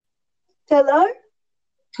Hello?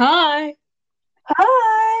 Hi.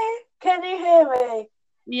 Hi! Can you hear me?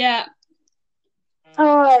 Yeah.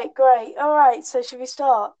 All right, great. All right, so should we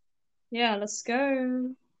start? Yeah, let's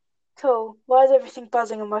go. Cool. Why is everything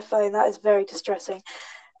buzzing on my phone? That is very distressing.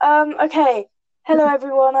 Okay. Hello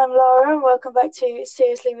everyone, I'm Laura and welcome back to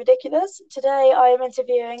Seriously Ridiculous. Today I am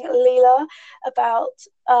interviewing Leela about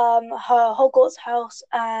her Hogwarts house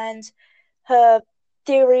and her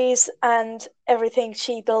theories and everything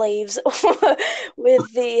she believes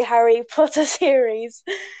with the Harry Potter series.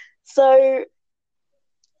 So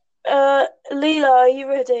Leela, are you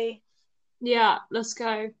ready? Yeah, let's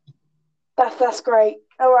go. That's great.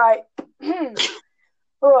 All right.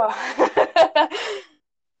 Oh.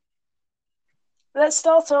 Let's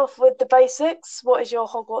start off with the basics. What is your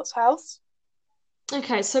Hogwarts house?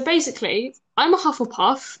 Okay, so basically, I'm a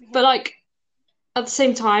Hufflepuff, but at the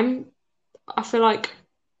same time, I feel like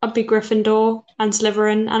I'd be Gryffindor and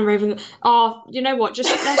Slytherin and Ravenclaw. Oh, you know what? Just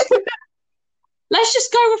let's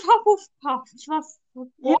just go with Hufflepuff.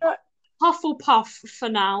 You What? know, Hufflepuff for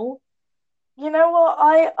now. you know what?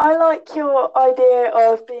 I like your idea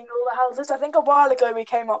of being all the houses. I think a while ago we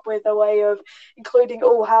came up with a way of including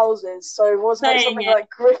all houses. So wasn't it Saying something it. like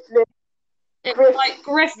Griffith, It was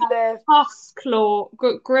Griff, like Liv?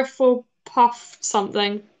 Grifflepuff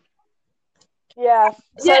something. Yeah. Yeah,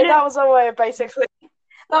 So no. that was our way of basically.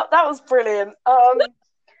 That was brilliant.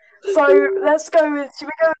 So let's go with. Should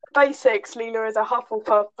we go with the basics? Leela is a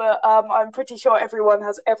Hufflepuff, but I'm pretty sure everyone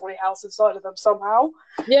has every house inside of them somehow.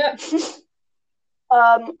 Yeah.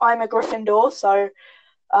 I'm a Gryffindor, so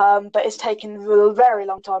but it's taken a very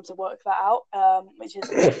long time to work that out, which is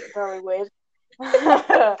very weird.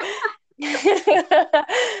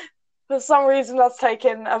 For some reason, that's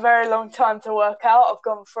taken a very long time to work out. I've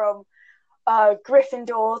gone from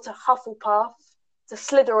Gryffindor to Hufflepuff to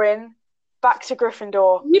Slytherin back to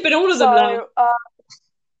Gryffindor. You've been all of them now.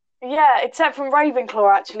 So yeah, except from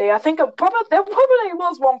Ravenclaw, actually. I think there probably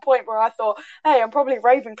was one point where I thought, hey, I'm probably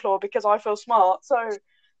Ravenclaw because I feel smart. So I'm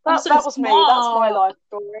that so that was me. That's my smart. life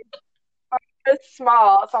story. I'm just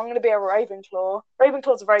smart, so I'm going to be a Ravenclaw.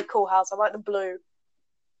 Ravenclaw's a very cool house. I like the blue.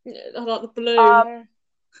 Yeah, I like the blue. Um,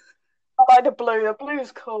 I like the blue. The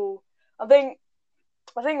blue's cool. I think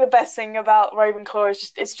I think the best thing about Ravenclaw is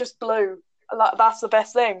just it's just blue. That's the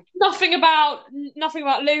best thing. Nothing about Luna, nothing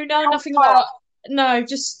Oh, about no,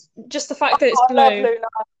 just the fact that it's I love blue. Luna.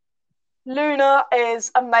 Luna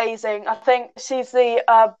is amazing. I think she's the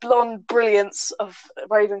blonde brilliance of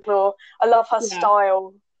Ravenclaw. I love her Yeah.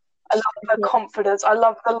 style. I love her confidence. I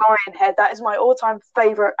love the lion head. That is my all-time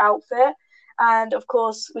favorite outfit. And of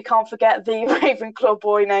course, we can't forget the Ravenclaw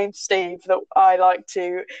boy named Steve that I like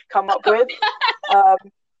to come up with. Um,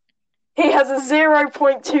 he has a zero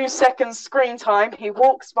point 0.2 second screen time. He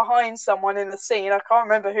walks behind someone in the scene. I can't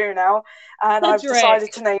remember who now. And I've Cedric.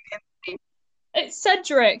 decided to name him Steve. It's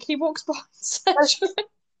Cedric. He walks behind Cedric.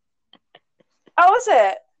 Oh, is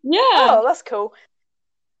it? Yeah. Oh, that's cool.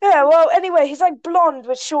 Yeah, well, anyway, he's like blonde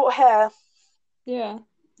with short hair. Yeah.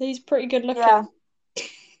 He's pretty good Yeah.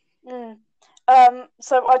 looking. Mm.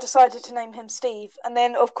 So I decided to name him Steve. And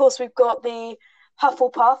then, of course, we've got the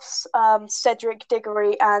Hufflepuffs, Cedric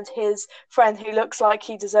Diggory and his friend who looks like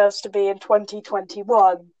he deserves to be in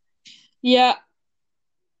 2021. Yeah.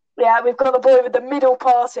 Yeah, we've got the boy with the middle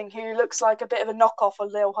parting who looks like a bit of a knockoff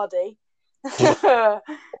of Lil Huddy.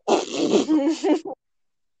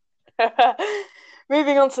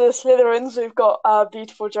 Moving on to the Slytherins, we've got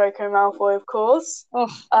beautiful Draco Malfoy, of course. Oh.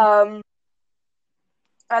 Um,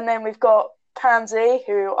 and then we've got Pansy,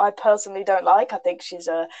 who I personally don't like. I think she's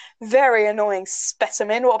a very annoying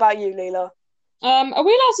specimen. What about you, Leela? Are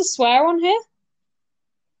we allowed to swear on here?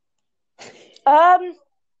 Um,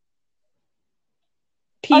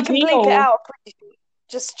 I can PG bleep it or out.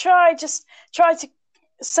 Just try to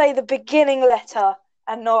say the beginning letter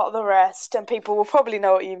and not the rest, and people will probably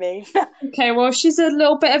know what you mean. okay, well she's a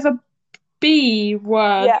little bit of a B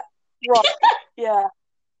word. Yeah, right. Yeah,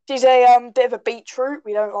 she's a bit of a beetroot.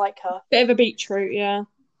 We don't like her. Bit of a beetroot, yeah.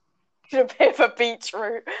 She's a bit of a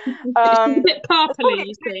beetroot. She's a bit It's purpley, probably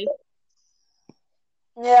you see.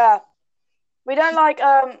 yeah. We don't like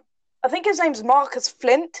I think his name's Marcus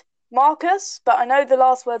Flint. Marcus, but I know the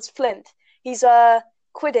last word's Flint. He's a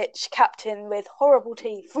Quidditch captain with horrible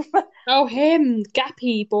teeth. Oh, him,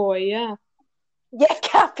 Gappy boy, yeah. Yeah,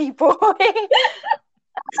 Cappy boy.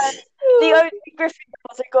 And the only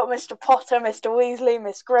Gryffindors have got Mr. Potter, Mr. Weasley,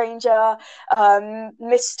 Miss Granger,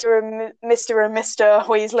 Mr. and Mr.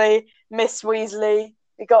 Weasley, Miss Weasley.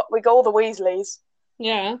 We got all the Weasleys.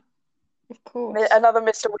 Yeah, of course. Another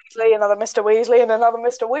Mr. Weasley, another Mr. Weasley, and another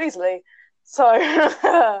Mr. Weasley. So,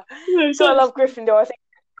 No, it's so I actually, love Gryffindor. I think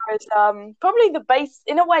is probably the base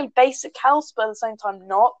in a way basic house, but at the same time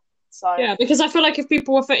not. So Yeah, because I feel like if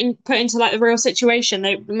people were put into like the real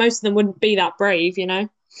situation, most of them wouldn't be that brave, you know?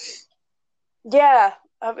 yeah,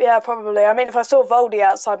 yeah, probably. I mean, if I saw Voldy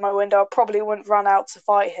outside my window, I probably wouldn't run out to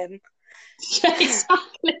fight him. Yeah,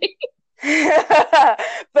 exactly.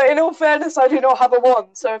 But in all fairness, I do not have a wand.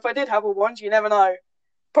 So if I did have a wand, you never know.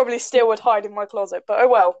 Probably still would hide in my closet. But oh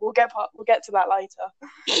well, we'll get to that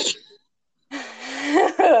later.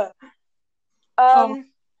 Oh, um,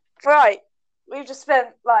 right. We've just spent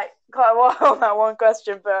like quite a while on that one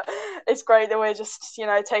question, but it's great that we're just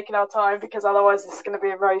taking our time because otherwise it's going to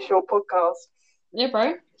be a very short podcast. yeah,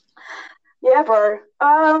 bro. Yeah, bro.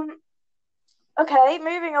 Okay,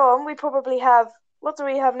 moving on. We probably have. What do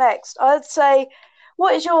we have next? I'd say,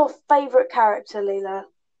 what is your favourite character, Leela?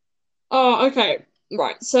 Oh, okay.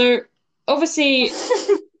 Right. So obviously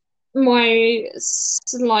my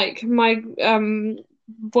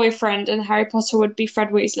boyfriend in Harry Potter would be Fred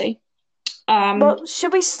Weasley. Well,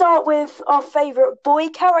 should we start with our favourite boy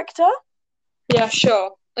character? Yeah,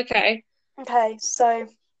 sure. Okay. Okay, so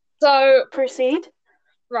So proceed.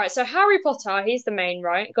 right, so Harry Potter, he's the main,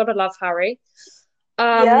 right? Gotta love Harry.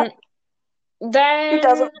 Yeah, Um, who then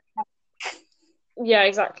doesn't? yeah,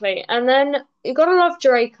 exactly. And then you gotta love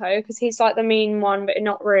Draco because he's like the mean one, but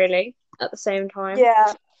not really at the same time.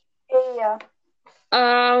 Yeah, yeah.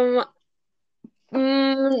 Um,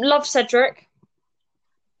 love Cedric.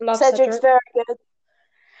 Love Cedric's Cedric. very good.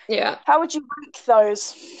 Yeah. How would you rank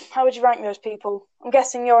those? How would you rank those people? I'm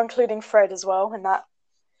guessing you're including Fred as well in that.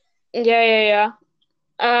 Yeah, yeah,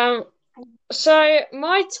 yeah. So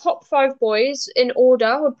my top five boys in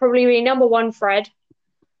order would probably be number one, Fred.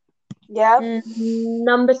 Yeah.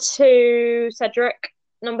 Number two, Cedric.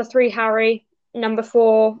 Number three, Harry. Number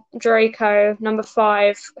four, Draco. Number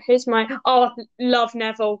five, who's my... Oh, love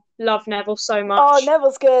Neville. Love Neville so Oh, much.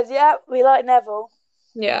 Neville's good. Yeah, we like Neville.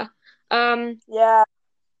 Yeah. Um, Yeah.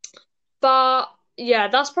 but yeah,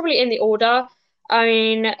 that's probably in the order. I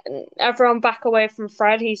mean, everyone back away from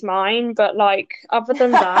Fred, he's mine. But like, other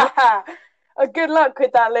than that, Good luck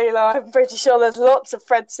with that, Leela. I'm pretty sure there's lots of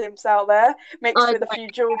Fred Simps out there, mixed I with a few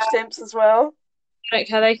George Simps as well. don't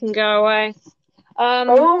care. They can go away. Um,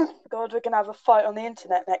 Oh, God, we're going to have a fight on the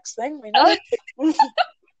internet next thing, we know.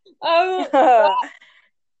 um,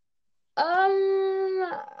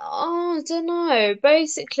 oh, I don't know.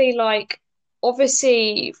 Basically, like,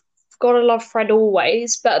 obviously, gotta love Fred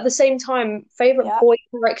always, but at the same time, favorite Yeah. boy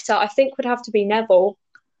character, I think would have to be Neville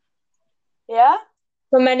Yeah?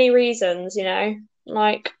 for many reasons, you know.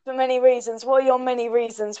 Like, For many reasons. What are your many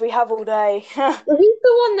reasons? We have all day. well,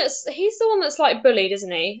 he's the one that's like bullied,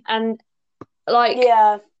 isn't he? And like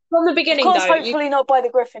Yeah. from the Of beginning, course, though, hopefully not by the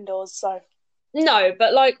Gryffindors, so. no,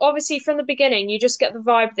 but like obviously from the beginning, you just get the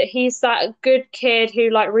vibe that he's that good kid who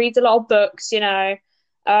like reads a lot of books, you know.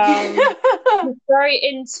 Um, He's very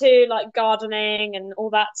into like gardening and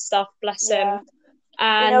all that stuff, bless Yeah. him.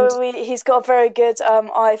 And He's got a very good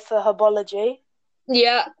eye for herbology.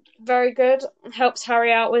 yeah, very good. Helps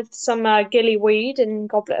Harry out with some gillyweed and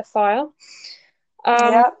Goblet of Fire.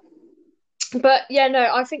 Um, Yeah. but yeah,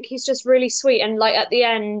 no, I think he's just really sweet. And like at the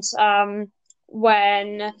end,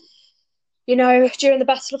 when during the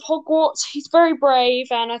Battle of Hogwarts, he's very brave,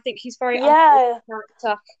 and I think he's very Yeah. underrated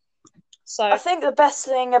character. I So think the best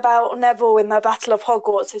thing about Neville in the Battle of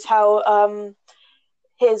Hogwarts is how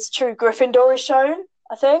his true Gryffindor is shown.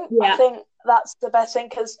 I yeah, think that's the best thing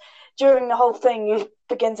because during the whole thing you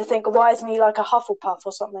begin to think, why isn't he like a Hufflepuff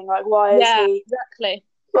or something? Like, yeah, exactly.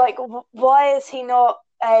 why is he not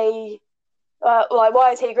a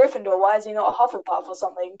why is he Gryffindor? Why is he not a Hufflepuff or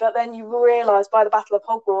something? But then you realise by the Battle of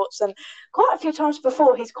Hogwarts and quite a few times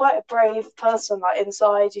before, he's quite a brave person. Like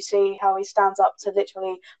inside, you see how he stands up to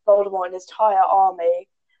literally Voldemort and his entire army.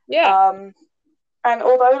 Yeah, And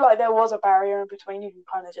although like there was a barrier in between, you can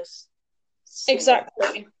kind of just see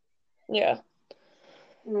exactly. Yeah.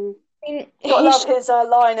 it. I mean, Gotta love his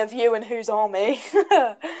line of "you and whose army."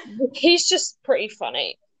 he's just pretty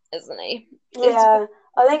funny, isn't he? Yeah,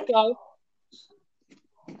 I think Go.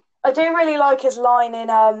 I do really like his line in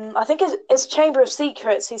I think it's Chamber of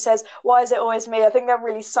Secrets. He says, "Why is it always me?" I think that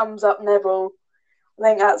really sums up Neville. I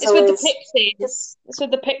think that's It's with the always pixies. It's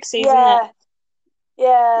with the pixies, isn't it? yeah,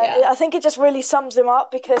 yeah. Yeah. I think it just really sums him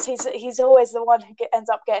up because he's always the one who ends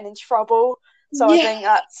up getting in trouble. So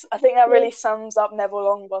Yeah. I think that really sums up Neville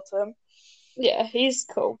Longbottom. Yeah, he's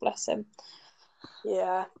cool, bless him.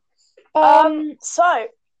 Yeah. Um, So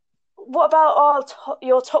what about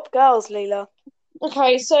your top girls, Leela?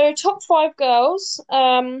 okay, so top five girls.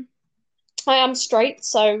 I am straight,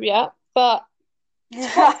 so yeah. But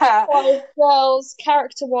Top five girls,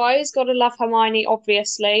 character-wise, gotta love Hermione,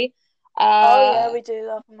 obviously. Oh yeah, Uh, we do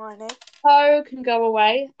love Hermione. Cho can go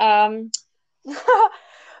away. In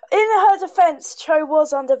her defense, Cho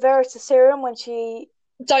was under Veritaserum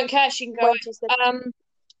Don't care, she can go when she said, away.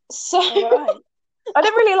 So "All right." I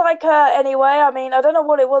didn't really like her anyway. I mean, I don't know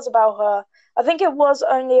what it was about her. I think it was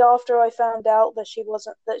only after I found out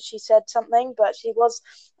that she said something, but she was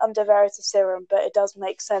under Veritaserum. But it does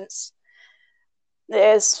make sense. It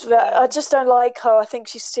is. I just don't like her. I think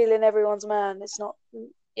she's stealing everyone's man. yeah, It's not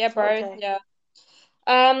bro, okay. yeah.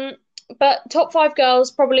 Um, but top five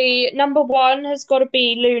girls, probably number one has got to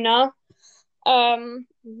be Luna. Um,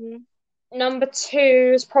 Hmm. Number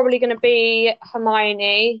two is probably going to be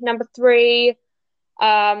Hermione. Number three,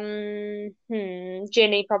 Ginny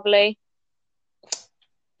probably.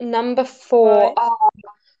 Number four,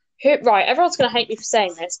 Right. right, everyone's going to hate me for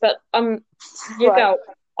saying this, but your Right. girl,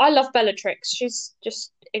 I love Bellatrix. She's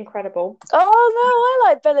just incredible. Oh no,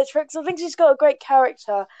 I like Bellatrix. I think she's got a great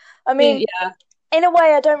character. I mean, Yeah, in a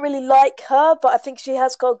way, I don't really like her, but I think she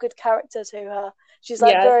has got a good character to her. She's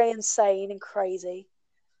like yeah, very insane and crazy.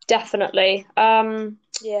 definitely.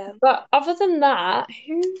 Yeah. But other than that,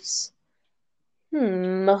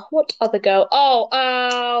 what other girl?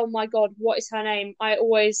 Oh my God, what is her name? I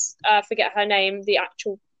always forget her name, the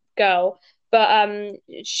actual girl. But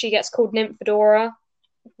she gets called Nymphadora.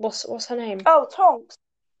 What's her name? Oh, Tonks.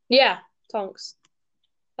 Yeah, Tonks.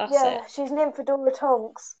 That's it. Yeah, she's Nymphadora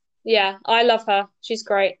Tonks. Yeah, I love her. She's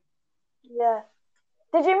great. Yeah.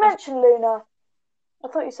 Did you mention Luna? I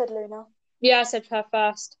thought you said Luna. Yeah, I said her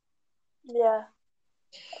first. Yeah.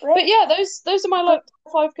 I But think, yeah, those are my like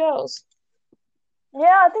top five girls.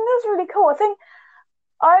 yeah, I think that's really cool. I think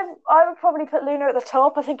I would probably put Luna at the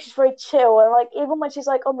top. I think she's very chill, and like even when she's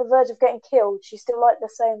like on the verge of getting killed, she's still like the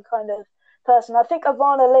same kind of person. I think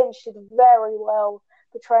Ivana Lynch did very well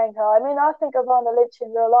portraying her. I mean, I think Ivana Lynch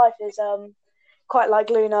in real life is quite like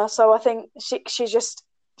Luna, so I think she's just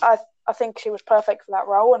I think she was perfect for that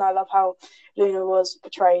role, and I love how Luna was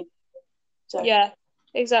portrayed. So Yeah,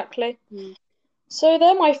 exactly. mm. So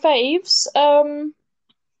they're my faves.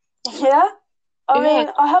 Yeah, I Yeah, mean,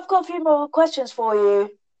 I have got a few more questions for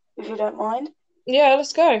you, if you don't mind. yeah,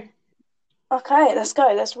 let's go. Okay, let's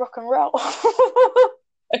go. Let's rock and roll.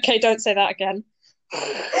 Okay, don't say that again.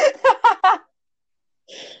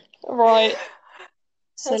 Right,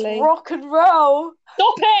 Let's silly. rock and roll.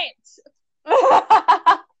 Stop it!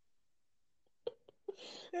 Oh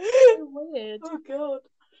So weird. god.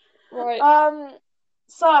 Right.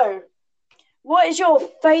 So what is your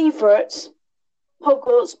favourite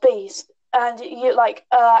Hogwarts beast? And you like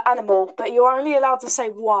animal, but you're only allowed to say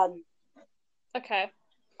one. Okay.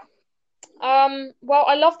 Well,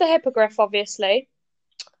 I love the hippogriff, obviously.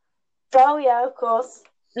 Oh yeah, of course.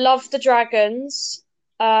 Love the dragons.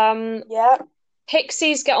 Um, Yeah.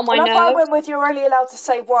 Pixies get on I my love how I nerves. went with you're only allowed to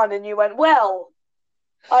say one, and you went, well,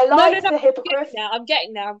 I No, no, like no. the I'm getting hippogriff. there. I'm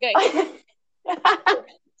getting there. I'm getting there.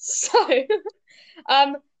 So,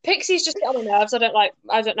 pixies just get on my nerves. I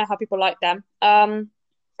don't know how people like them.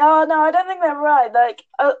 Oh no, I don't think they're right. Like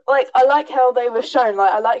I like how they were shown.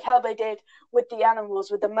 Like I like how they did with the animals,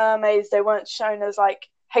 with the mermaids. They weren't shown as like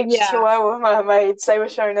Yeah, H2O mermaids. They were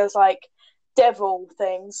shown as like devil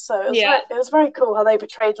things. So yeah. it was very cool how they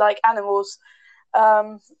portrayed like animals.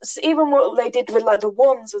 So even what they did with like the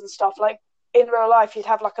wands and stuff. Like in real life, you'd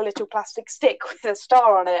have like a little plastic stick with a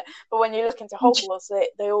star on it, but when you look into Hogwarts,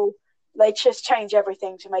 they just change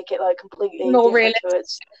everything to make it like completely More different to realistic.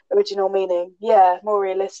 its original meaning. Yeah, more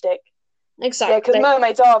realistic. Yeah, because Exactly.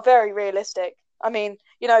 mermaids are very realistic. I mean,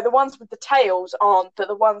 the ones with the tails aren't, but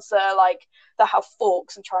the ones that are like that have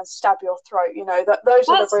forks and try and stab your throat, those are the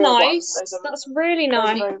That's real ones. nice. That's really Those are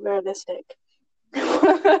nice. very realistic.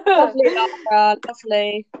 Lovely, Laura.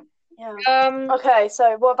 Lovely. Yeah. Um, Okay,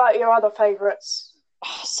 so what about your other favourites?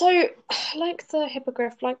 so like the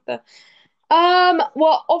hippogriff, like the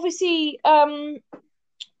well, obviously,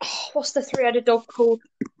 what's the three-headed dog called?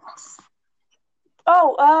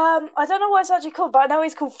 Oh, I don't know what it's actually called, but I know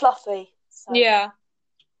he's called Fluffy. So Yeah.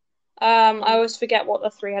 I always forget what the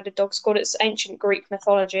three-headed dog's called. It's ancient Greek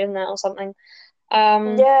mythology, isn't it, or something?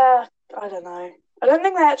 Um, yeah, I don't know. I don't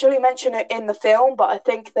think they actually mention it in the film, but I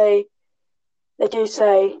think they do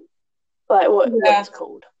say like what yeah, it's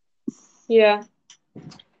called. yeah.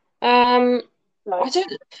 Um, So I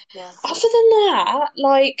don't. yeah. Other than that,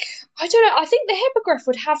 like, I don't know. I think the hippogriff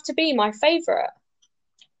would have to be my favorite.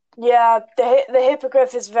 Yeah, the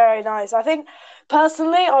hippogriff is very nice. I think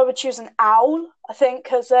personally, I would choose an owl. I think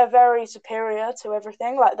because they're very superior to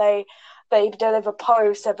everything. Like they deliver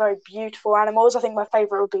posts. They're very beautiful animals. I think my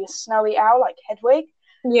favorite would be a snowy owl, like Hedwig.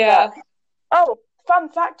 Yeah. But oh, fun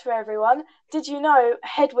fact for everyone: did you know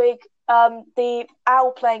Hedwig, the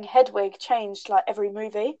owl playing Hedwig, changed like every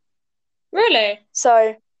movie? Really?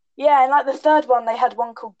 So yeah, and like the third one, they had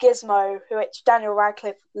one called Gizmo, which Daniel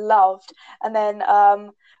Radcliffe loved, and then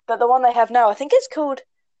but the one they have now, I think it's called.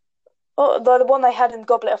 Oh, the one they had in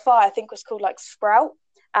Goblet of Fire, I think, was called like Sprout,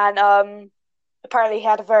 and apparently he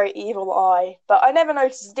had a very evil eye. But I never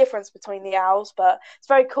noticed the difference between the owls. But it's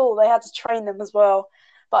very cool. They had to train them as well.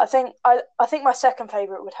 But I think my second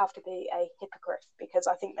favorite would have to be a hippogriff because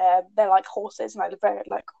I think they're like horses and I very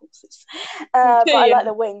like horses. But I like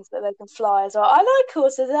the wings that they can fly as well. I like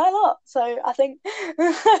horses a lot, so I think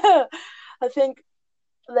I think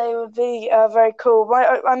they would be very cool.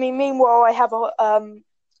 I mean, meanwhile, I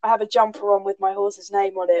have a jumper on with my horse's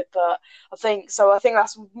name on it, but I think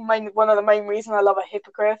that's one of the main reasons I love a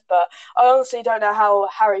hippogriff. But I honestly don't know how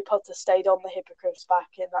Harry Potter stayed on the hippogriff's back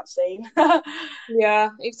in that scene. Yeah,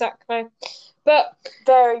 exactly. But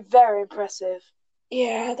very, very impressive.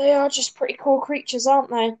 yeah, they are just pretty cool creatures, aren't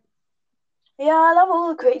they? Yeah, I love all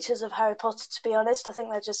the creatures of Harry Potter. To be honest, I think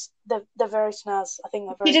they're very snaz. I think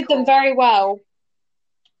they're He very did cool. them very well.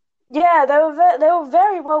 Yeah, they were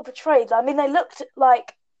very well portrayed. I mean, they looked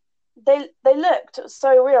like they looked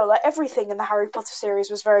so real. Like everything in the Harry Potter series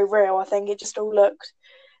was very real. I think it just all looked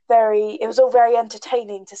it was all very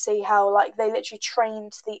entertaining to see how like they literally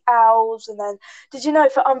trained the owls. And then did you know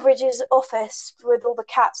for Umbridge's office with all the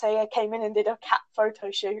cats, they came in and did a cat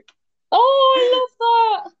photo shoot? Oh, I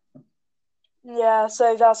love that. Yeah,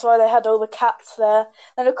 so that's why they had all the cats there.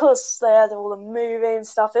 And of course they had all the movie and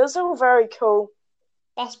stuff. It was all very cool.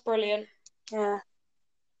 That's brilliant. Yeah.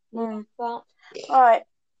 Love that. All right.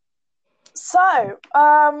 So,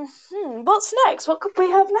 what's next? What could we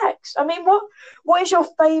have next? I mean, what is your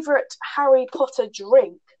favourite Harry Potter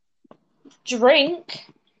drink? Drink?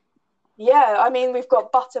 Yeah, I mean, we've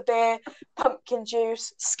got butterbeer, pumpkin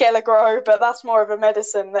juice, Skele-Gro, but that's more of a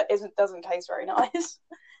medicine that doesn't taste very nice.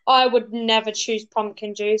 I would never choose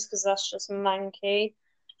pumpkin juice because that's just manky.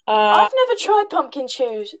 I've never tried pumpkin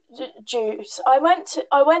juice. I went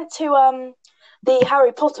to the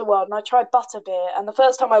Harry Potter one and I tried butterbeer, and the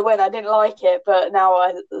first time I went I didn't like it, but now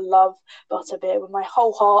I love butterbeer with my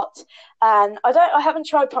whole heart. And I haven't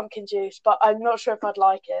tried pumpkin juice, but I'm not sure if I'd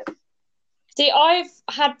like it. See, I've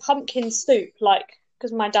had pumpkin soup, like,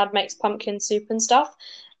 because my dad makes pumpkin soup and stuff,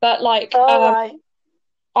 but like, Right.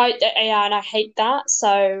 and I hate that,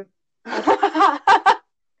 so never.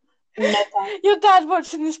 Your dad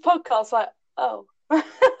watching this podcast, like, oh.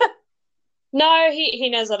 No, he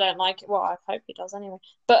knows I don't like it. Well, I hope he does anyway.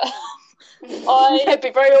 But It'd be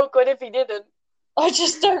very awkward if he didn't. I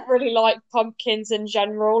just don't really like pumpkins in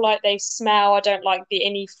general. Like they smell. I don't like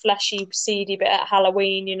any fleshy, seedy bit at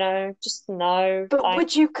Halloween, Just no. But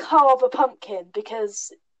would you carve a pumpkin?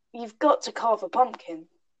 Because you've got to carve a pumpkin.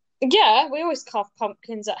 Yeah, we always carve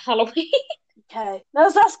pumpkins at Halloween. Okay,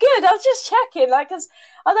 that's good. I was just checking, like, because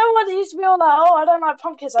I don't want you to be all like, oh, I don't like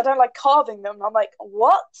pumpkins, I don't like carving them. I'm like,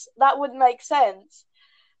 what? That wouldn't make sense.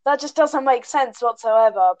 That just doesn't make sense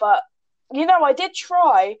whatsoever. But I did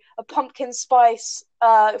try a pumpkin spice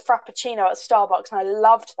frappuccino at Starbucks, and I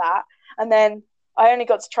loved that. And then I only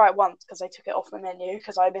got to try it once because they took it off the menu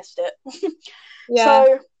because I missed it. Yeah.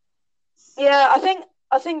 So yeah, I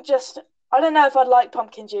think just. I don't know if I'd like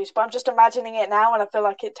pumpkin juice, but I'm just imagining it now and I feel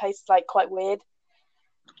like it tastes like quite weird.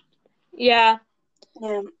 Yeah.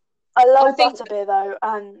 Yeah. I love butterbeer though,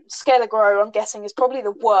 and Skele-Gro, I'm guessing, is probably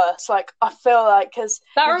the worst. Like, I feel like, because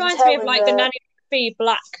that reminds me of like the Nanny McPhee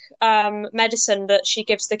black medicine that she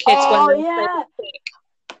gives the kids when they're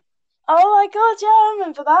sick. Oh my god, yeah, I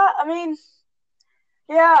remember that. I mean,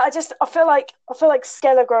 yeah, I feel like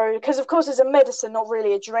Skele-Gro, because of course it's a medicine, not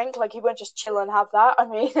really a drink. Like you won't just chill and have that. I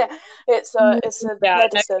mean, it's a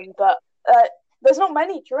medicine, but there's not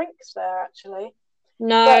many drinks there actually.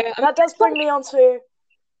 No, but that does bring me on to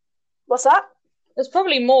what's that? There's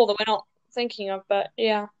probably more that we're not thinking of, but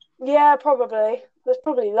yeah. Yeah, probably. There's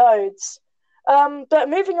probably loads. But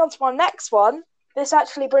moving on to my next one, this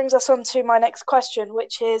actually brings us on to my next question,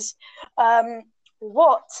 which is,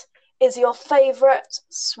 what is your favourite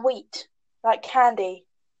sweet, like candy?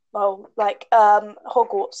 Well, like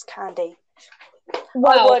Hogwarts candy.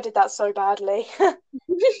 I worded that so badly.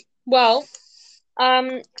 Well,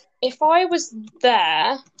 if I was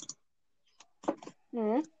there,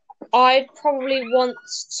 I'd probably want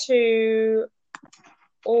to.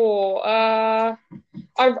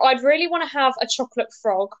 I'd really want to have a chocolate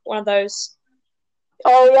frog, one of those.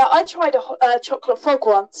 Oh yeah, I tried a chocolate frog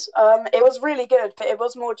once. It was really good, but it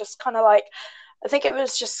was more just kind of like, I think it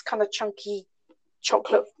was just kind of chunky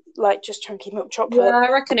chocolate like just chunky milk Yeah, chocolate.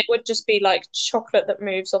 I reckon it would just be like chocolate that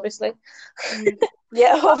moves, obviously. Mm.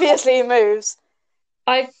 Yeah, obviously it moves.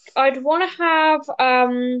 I'd want to have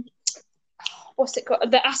what's it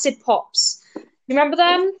called? The acid pops. You remember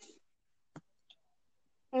them?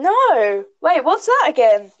 No, wait, what's that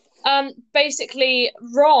again? Basically,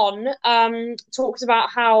 Ron talks about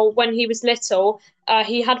how when he was little,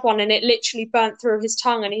 he had one and it literally burnt through his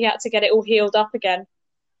tongue and he had to get it all healed up again.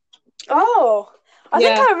 Oh, I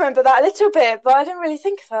think Yeah, I remember that a little bit, but I didn't really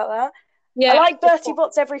think about that. I yeah. like Bertie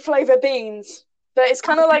Bott's every flavour beans, but it's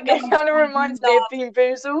kind of like it kind of reminds me of Bean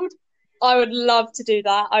Boozled. I would love to do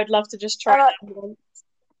that. I'd love to just try And that.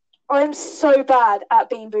 I'm so bad at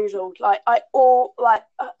Bean Boozled.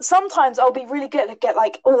 Sometimes I'll be really good and get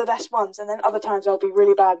like all the best ones, and then other times I'll be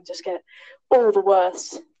really bad and just get all the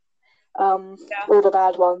worst, Yeah. all the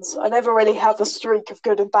bad ones. I never really have a streak of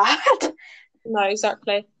good and bad. No,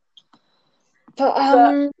 exactly. But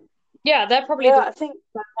But yeah, they're probably yeah, the I think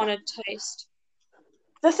ones I want to taste.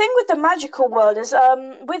 the thing with the magical world is,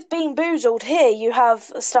 with Bean Boozled here, you have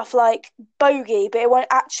stuff like bogey, but it won't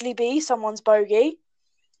actually be someone's bogey.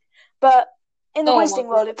 But in the Oh my Wizarding God.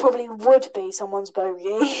 world, it probably would be someone's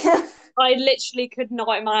bogey. I literally could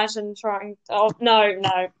not imagine trying. Oh no,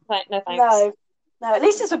 no, no, thanks. No, no. At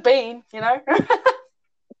least it's a bean, you know.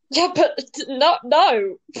 Yeah, but no,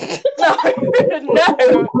 no. No,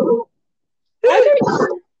 no.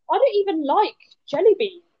 I don't even like jelly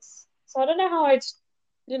beans, so I don't know how I'd,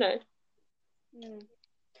 you know, I'm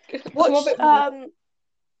a What's bit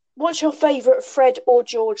what's your favourite Fred or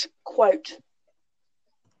George quote?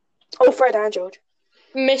 Or Fred and George?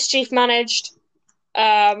 mischief managed,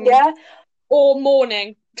 Yeah. or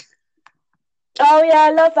morning. Oh yeah,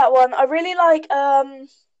 I love that one. I really like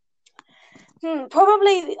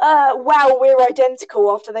probably wow, we're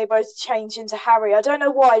identical after they both change into Harry. I don't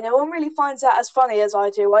know why. No one really finds that as funny as I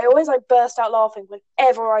do. I always like burst out laughing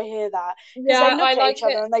whenever I hear that because Yeah, they look I at like each it.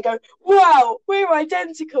 other and they go, "Wow, we're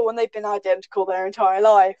identical," and they've been identical their entire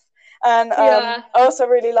life. And Yeah, I also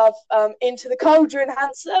really love Into the Cauldron,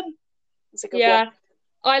 handsome. It's a good one. yeah.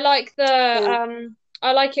 I like the Yeah.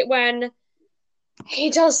 I like it when he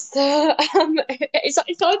does the it's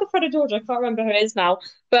either Fred or George, I can't remember who it is now.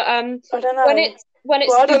 But I don't when know. it's Well,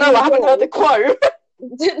 I the don't know. I Yule haven't heard the Ball, quote.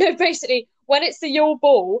 no, basically when it's the Yule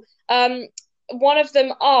Ball, one of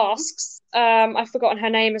them asks, I've forgotten her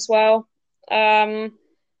name as well,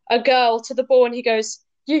 a girl to the ball, and he goes,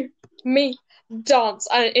 "You, me, dance,"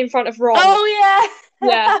 in front of Ron. Oh Yeah,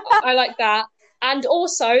 yeah. I like that. And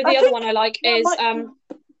also I the other think one I like that is might.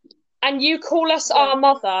 and you call us Yeah. our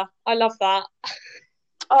mother. I love that.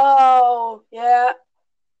 Oh yeah.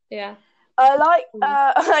 Yeah. I like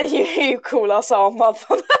you call us our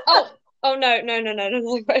mother. Oh, oh no, no, no, no, no,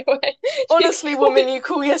 no, wait. You Honestly, call woman, you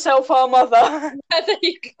call yourself our mother. yeah, there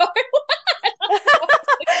you go.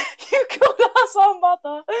 You call us our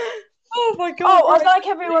mother. Oh my God, Oh, I'd right. like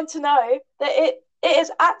everyone to know that it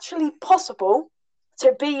is actually possible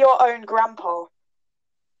to be your own grandpa.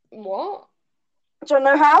 What? Do you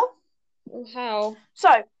know how? How?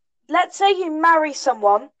 So, let's say you marry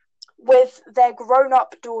someone with their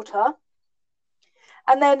grown-up daughter,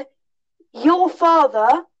 and then your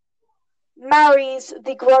father marries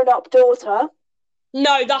the grown-up daughter.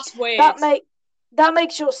 No, that's weird. That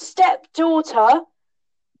makes your stepdaughter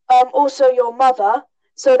also your mother.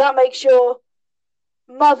 So that makes your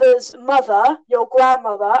mother's mother your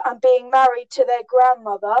grandmother, and being married to their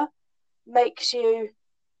grandmother makes you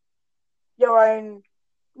your own.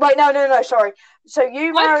 Wait, no, sorry. So you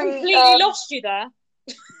I've marry. completely lost you there.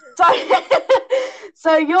 So,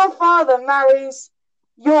 so your father marries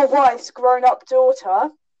your wife's grown-up daughter,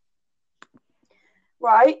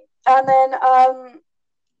 right? And then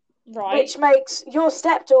Right. which makes your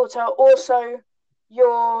stepdaughter also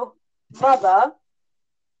your mother.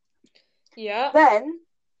 Yeah. Then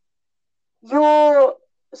your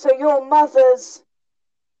so your mother's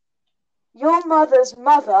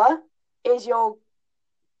mother is your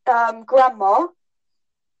grandma,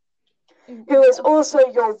 who is also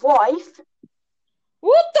your wife,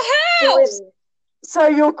 What the who hell? is so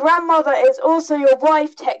your grandmother is also your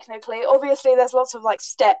wife technically. Obviously there's lots of like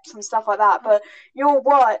steps and stuff like that, but your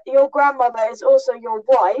grandmother is also your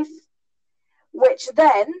wife, which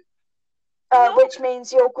then which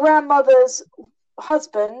means your grandmother's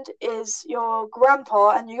husband is your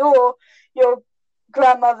grandpa, and your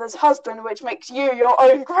grandmother's husband, which makes you your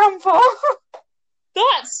own grandpa.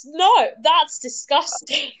 That's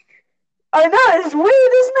disgusting. I know, it's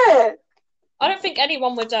weird, isn't it? I don't think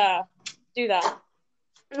anyone would do that.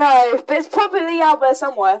 No, but it's probably out there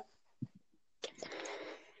somewhere.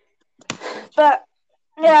 But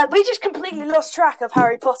Yeah, we just completely lost track of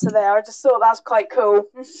Harry Potter there. I just thought that was quite cool.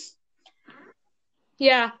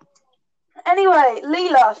 Yeah, Anyway,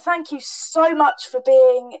 Leela, thank you so much for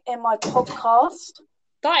being in my podcast.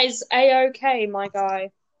 that is a-okay, my guy.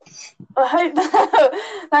 I hope.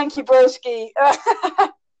 Thank you, broski.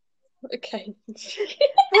 Okay.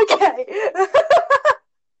 Okay.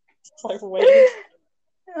 So weird.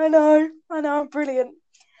 I know, brilliant.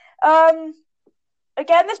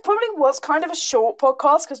 Again, this probably was kind of a short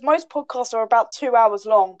podcast because most podcasts are about 2 hours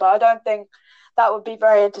long, but I don't think that would be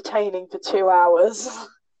very entertaining for 2 hours.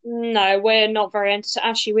 No, we're not very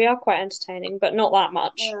actually, we are quite entertaining, but not that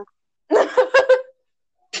much. Yeah.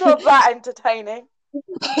 Not that entertaining.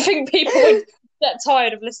 I think people would get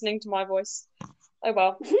tired of listening to my voice. Oh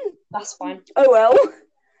well, that's fine. Oh well.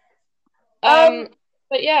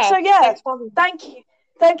 But yeah, So yeah, thanks for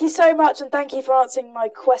thank you so much, and thank you for answering my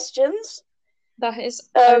questions. that is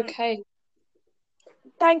Um, okay.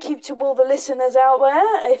 Thank you to all the listeners out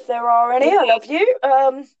there, if there are any. I love you.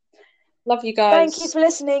 Love you Thank you guys. for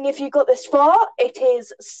listening. If you got this far, it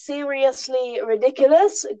is seriously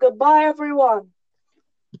ridiculous. Goodbye, everyone.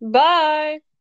 Bye.